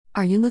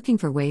Are you looking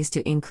for ways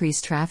to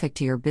increase traffic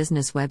to your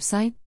business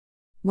website?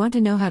 Want to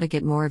know how to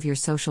get more of your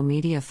social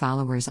media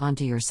followers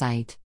onto your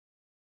site?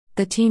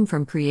 The team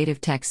from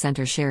Creative Tech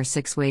Center shares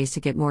 6 ways to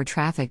get more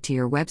traffic to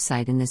your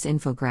website in this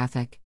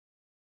infographic.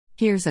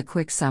 Here's a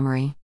quick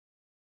summary.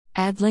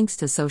 Add links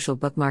to social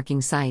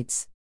bookmarking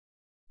sites.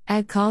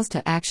 Add calls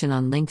to action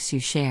on links you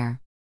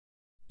share.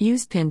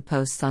 Use pinned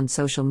posts on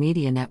social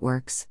media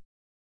networks.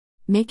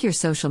 Make your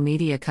social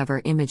media cover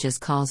images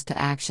calls to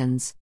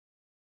actions.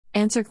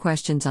 Answer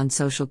questions on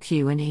social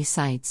Q&A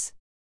sites.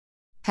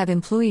 Have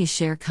employees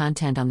share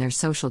content on their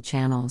social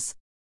channels.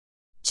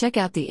 Check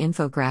out the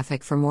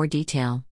infographic for more detail.